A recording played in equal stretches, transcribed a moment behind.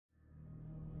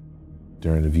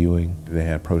During the viewing, they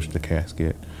had approached the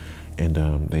casket and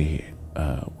they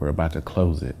were about to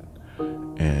close it.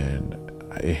 And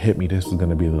it hit me, this was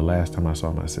gonna be the last time I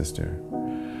saw my sister.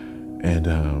 And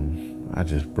I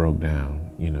just broke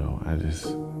down, you know,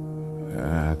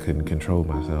 I couldn't control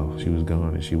myself. She was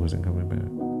gone and she wasn't coming back.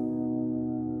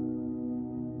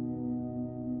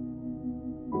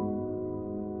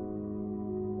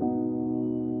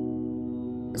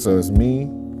 So it's me,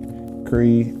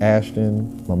 Cree,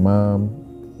 Ashton, my mom,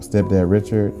 stepdad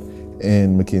Richard,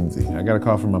 and Mackenzie. I got a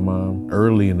call from my mom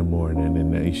early in the morning,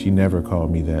 and she never called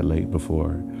me that late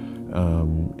before.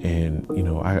 And you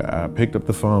know, I picked up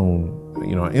the phone.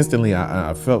 You know, instantly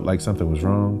I felt like something was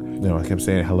wrong. You know, I kept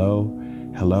saying hello,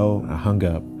 hello. I hung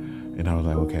up, and I was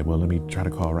like, okay, well, let me try to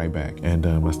call right back. And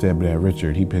my stepdad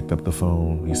Richard, he picked up the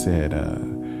phone. He said,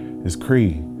 "It's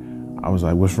Cree." I was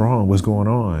like, "What's wrong? What's going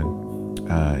on?"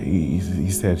 He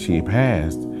said she had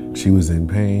passed. She was in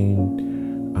pain.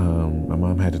 My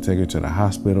mom had to take her to the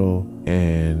hospital,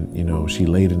 and you know, she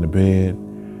laid in the bed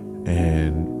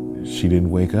and she didn't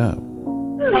wake up.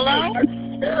 Hello?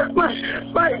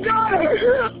 My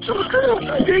daughter!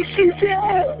 I think she's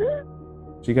dead.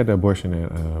 She got the abortion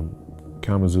at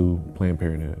Kalamazoo Planned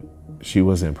Parenthood. She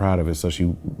wasn't proud of it, so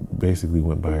she basically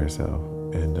went by herself.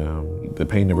 And the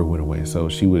pain never went away. So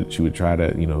she would try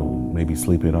to, you know, maybe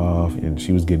sleep it off, and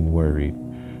she was getting worried.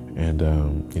 And,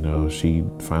 you know, she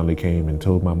finally came and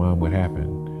told my mom what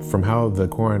happened. From how the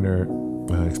coroner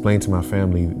explained to my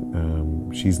family,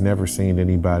 she's never seen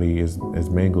anybody as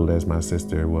mangled as my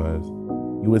sister was.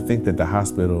 You would think that the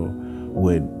hospital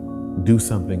would do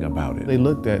something about it. They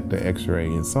looked at the x-ray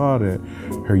and saw that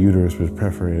her uterus was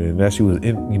perforated and that she was,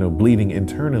 you know, bleeding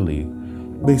internally.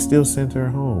 They still sent her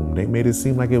home. They made it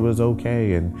seem like it was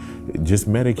okay and just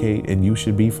medicate and you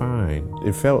should be fine.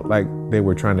 It felt like they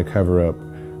were trying to cover up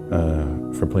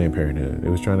for Planned Parenthood.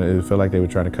 It felt like they were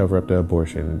trying to cover up the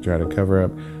abortion, try to cover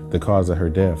up the cause of her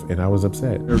death, and I was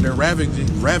upset. They're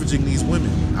ravaging these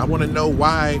women. I want to know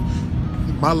why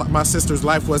my sister's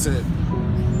life wasn't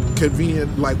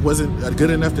convenient, like wasn't good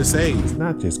enough to save. It's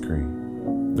not just Cree.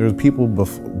 There was people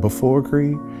before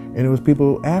Cree, and there was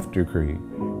people after Cree.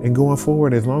 And going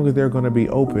forward, as long as they're gonna be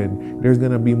open, there's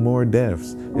gonna be more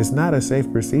deaths. It's not a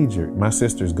safe procedure. My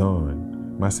sister's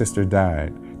gone. My sister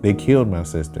died. They killed my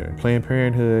sister. Planned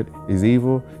Parenthood is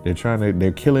evil. They're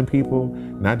killing people,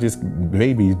 not just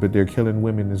babies, but they're killing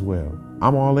women as well.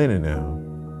 I'm all in it now.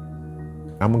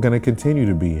 I'm gonna continue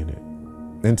to be in it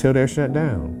until they're shut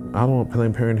down. I want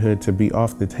Planned Parenthood to be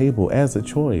off the table as a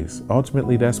choice.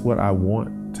 Ultimately, that's what I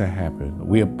want to happen.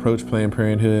 We approached Planned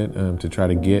Parenthood to try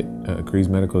to get Cree's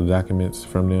medical documents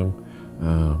from them,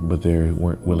 but they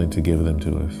weren't willing to give them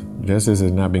to us. Justice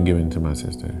has not been given to my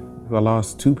sister. I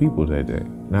lost 2 people that day,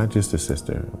 not just a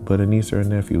sister, but a niece or a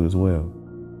nephew as well.